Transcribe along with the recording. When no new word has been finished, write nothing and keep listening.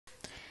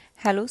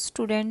Hello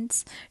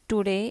students,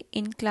 today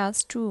in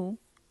class 2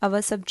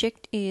 our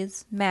subject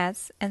is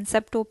maths and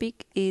subtopic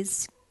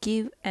is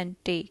give and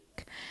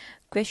take.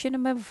 Question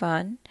number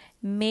 1,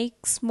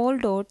 make small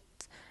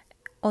dots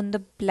on the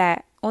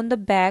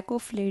back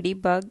of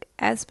ladybug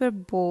as per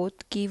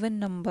both given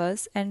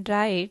numbers and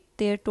write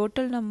their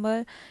total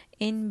number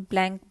in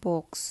blank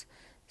box.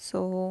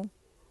 So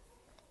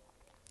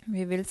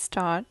we will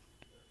start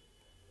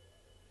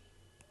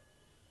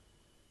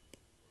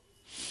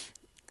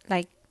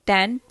like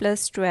 10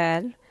 plus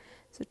 12.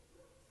 So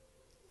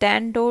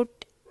 10 dot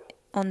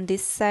on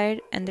this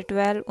side and the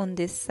 12 on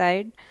this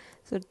side.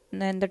 So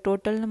then the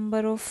total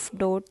number of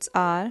dots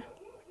are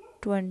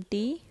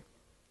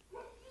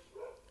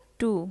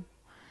 22.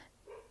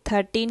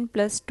 13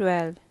 plus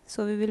 12.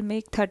 So we will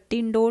make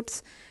 13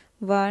 dots.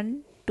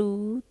 1,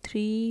 2,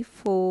 3,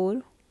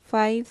 4,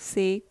 5,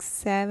 6,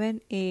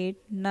 7, 8,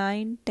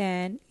 9,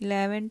 10,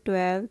 11,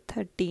 12,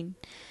 13.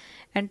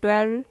 And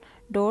 12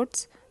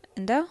 dots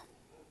in the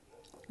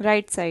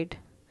right side.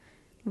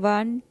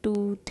 1,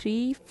 2,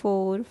 3,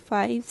 4,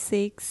 5,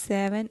 6,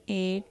 7,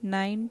 8,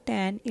 9,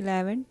 10,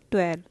 11,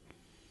 12.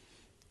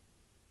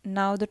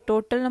 Now the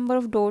total number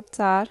of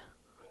dots are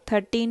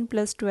 13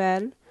 plus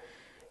 12,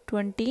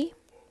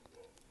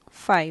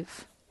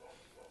 25.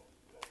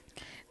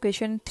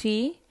 Question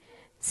 3,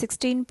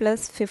 16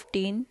 plus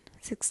 15,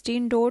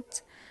 16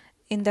 dots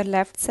in the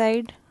left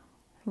side.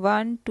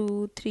 1,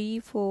 2, 3,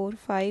 4,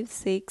 5,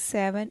 6,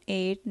 7,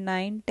 8,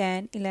 9,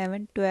 10,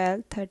 11,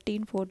 12,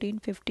 13, 14,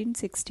 15,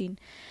 16.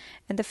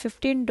 And the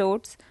 15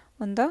 dots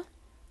on the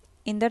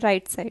in the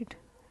right side.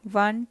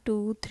 1,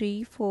 2,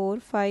 3, 4,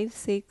 5,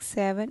 6,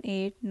 7,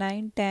 8,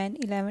 9, 10,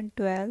 11,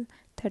 12,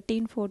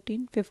 13,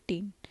 14,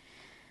 15.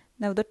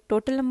 Now the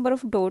total number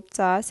of dots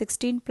are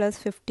 16 plus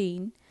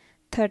 15,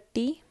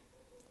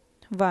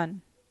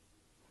 31.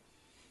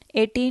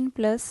 18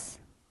 plus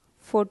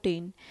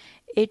 14,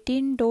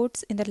 18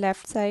 dots in the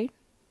left side.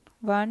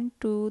 1,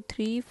 2,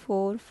 3,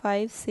 4,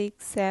 5,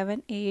 6,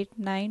 7, 8,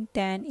 9,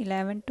 10,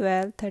 11,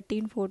 12,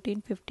 13,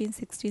 14, 15,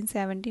 16,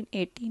 17,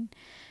 18.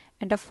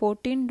 And the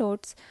 14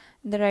 dots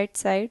in the right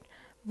side.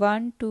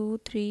 1, 2,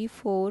 3,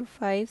 4,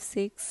 5,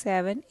 6,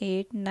 7,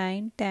 8,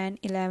 9, 10,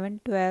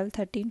 11, 12,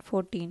 13,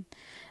 14.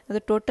 Now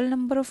the total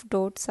number of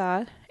dots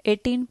are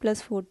 18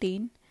 plus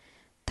 14,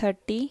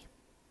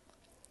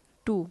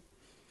 32.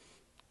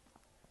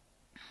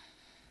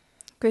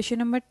 Question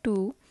number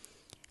 2.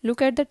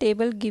 Look at the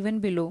table given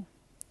below.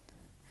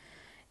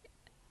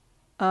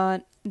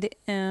 The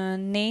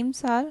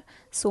names are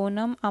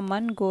Sonam,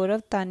 Aman,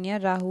 Gaurav, Tanya,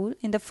 Rahul.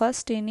 In the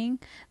first inning,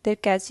 their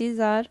catches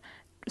are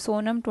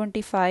Sonam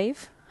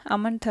 25,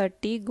 Aman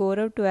 30,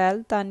 Gaurav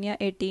 12, Tanya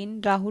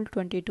 18, Rahul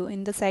 22.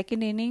 In the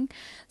second inning,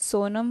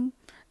 Sonam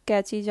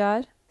catches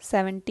are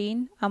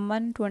 17,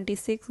 Aman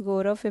 26,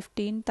 Gaurav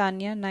 15,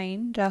 Tanya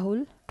 9,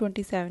 Rahul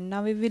 27.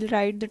 Now we will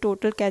write the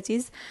total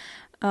catches.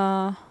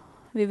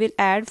 We will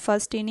add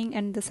first inning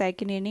and the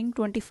second inning.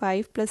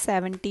 25 plus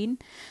 17.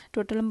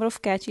 Total number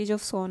of catches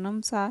of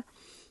Sonams are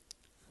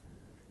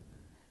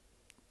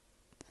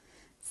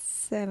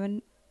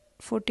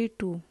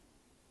 742.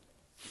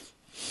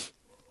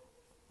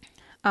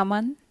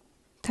 Aman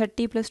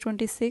 30 plus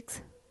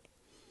 26,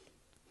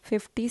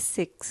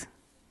 56.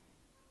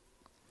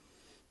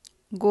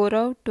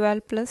 Gaurav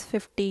 12 plus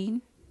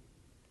 15,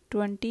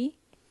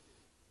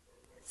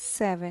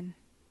 27.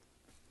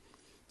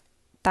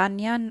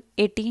 Tanya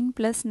 18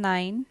 plus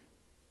 9,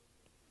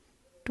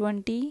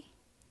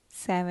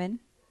 27.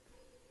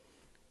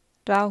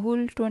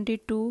 Rahul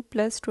 22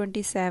 plus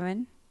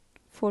 27,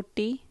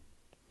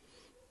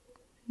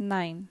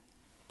 49.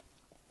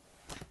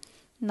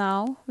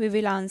 Now we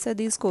will answer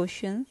these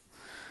questions.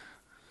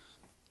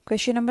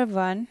 Question number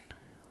 1.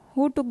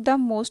 Who took the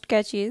most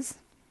catches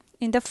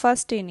in the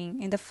first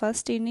inning? In the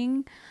first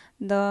inning,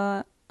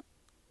 the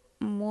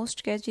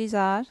most catches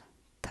are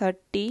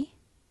 30.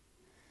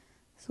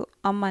 So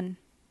Aman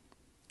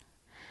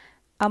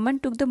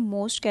took the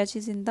most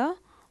catches in the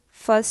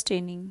first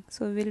inning.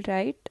 So we will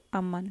write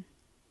Aman.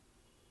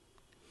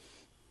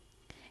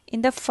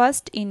 In the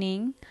first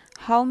inning,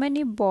 how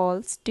many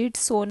balls did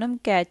Sonam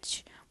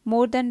catch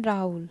more than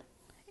Rahul?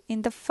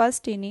 In the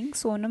first inning,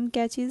 Sonam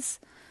catches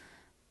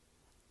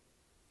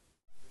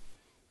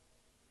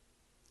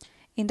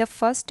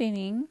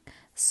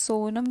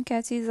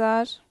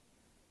are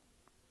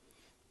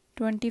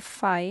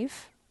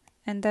 25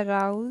 and the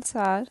Rahuls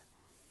are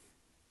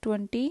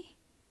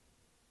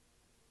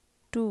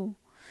 22.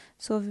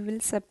 So we will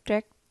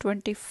subtract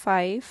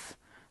 25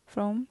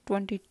 from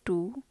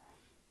 22.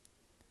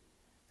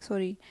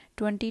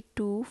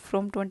 22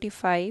 from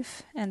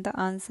 25 and the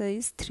answer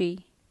is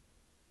 3.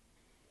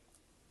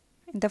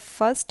 In the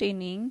first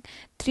inning,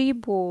 3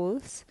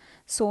 balls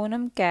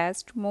Sonam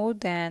catched more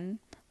than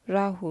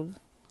Rahul.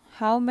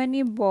 How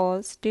many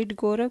balls did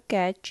Gaurav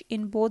catch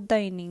in both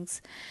the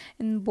innings?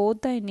 In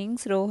both the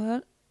innings,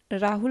 Gaurav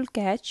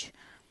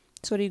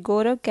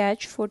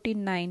catch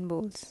 49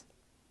 balls.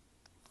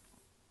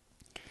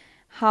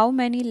 How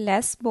many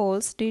less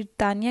balls did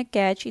Tanya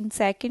catch in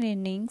second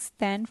innings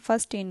than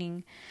first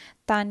inning?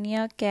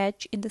 Tanya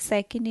catch in the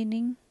second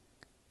inning.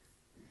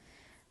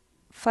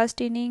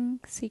 First inning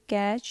she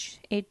catch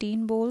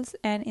 18 balls,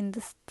 and in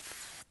the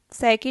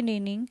second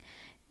inning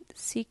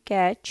she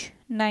catch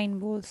 9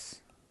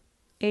 balls.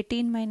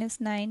 18 minus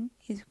 9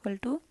 is equal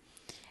to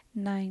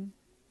 9.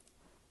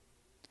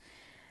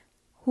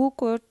 Who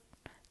caught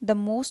the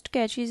most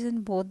catches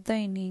in both the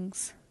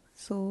innings?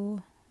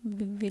 So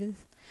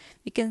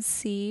we can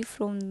see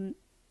from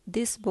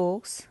this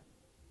box,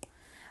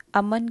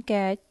 Aman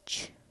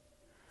catch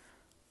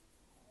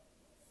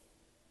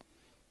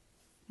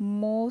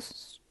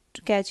most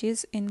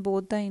catches in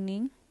both the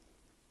inning.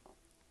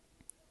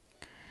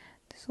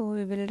 So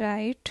we will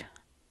write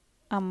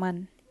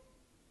Aman.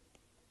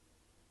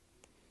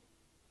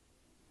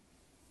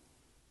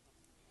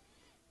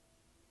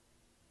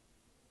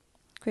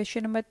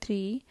 Question number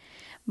 3.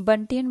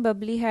 Bunty and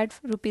Bubbly had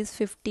rupees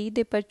 50.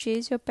 They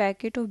purchased a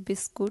packet of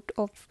biscuit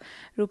of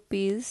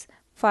rupees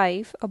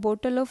 5, a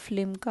bottle of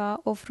limca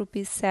of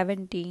rupees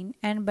 17,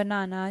 and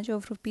bananas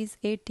of rupees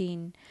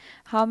 18.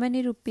 How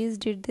many rupees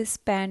did they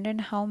spend, and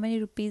how many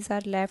rupees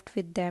are left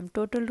with them?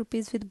 Total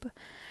rupees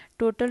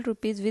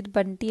with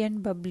Bunty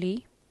and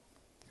Bubbly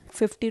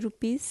 50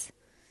 rupees.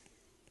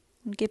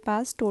 उनके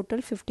पास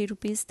total 50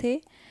 rupees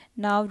थे.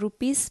 Now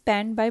rupees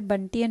spend by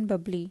Bunty and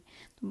Babli.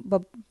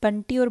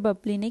 Bunty और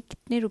बबली ने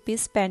कितने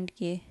rupees spend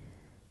किए?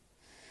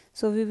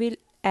 So we will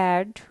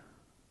add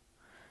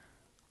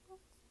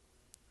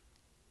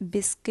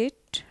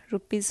biscuit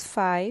rupees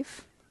 5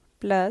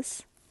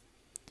 plus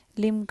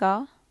Limca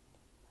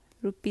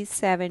rupees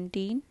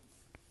 17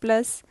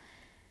 plus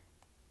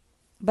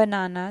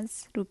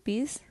bananas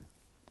rupees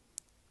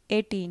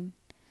 18,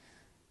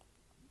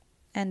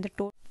 and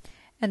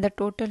the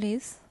total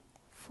is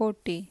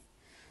 40.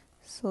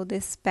 So they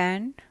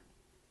spent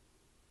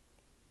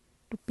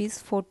rupees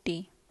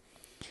 40.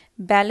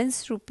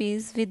 Balance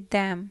rupees with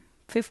them.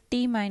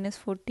 50 minus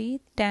 40,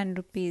 10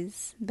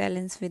 rupees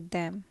balance with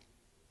them.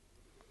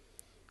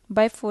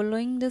 By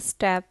following the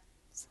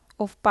steps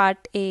of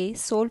part A,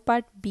 solve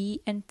part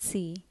B and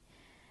C.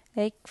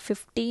 Like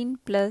 15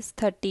 plus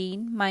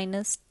 13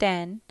 minus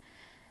 10.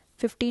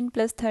 15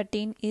 plus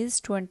 13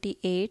 is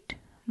 28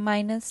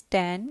 minus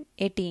 10,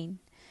 18.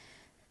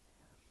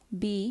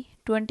 B.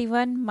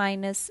 21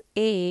 minus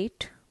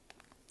 8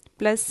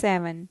 plus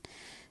 7.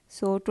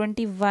 So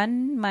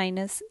 21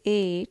 minus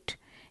 8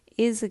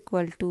 is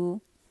equal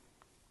to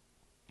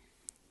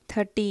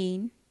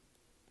 13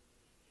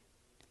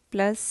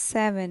 plus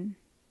 7.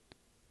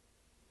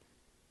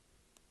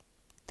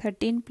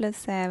 13 plus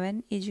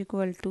 7 is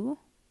equal to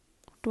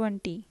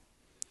 20.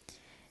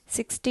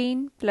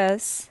 16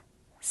 plus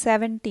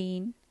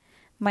 17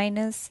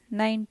 minus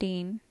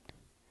 19.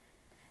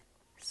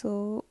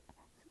 So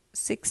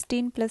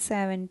 16 plus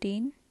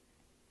 17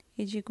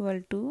 is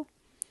equal to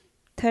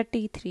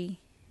 33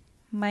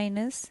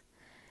 minus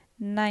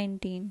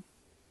 19.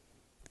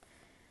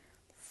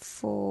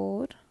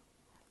 4,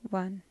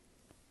 1,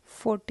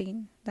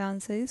 14. The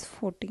answer is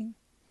 14.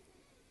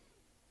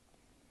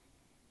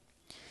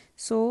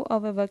 So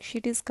our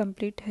worksheet is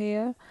complete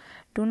here.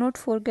 Do not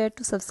forget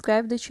to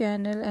subscribe the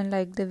channel and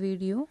like the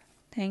video.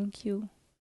 Thank you.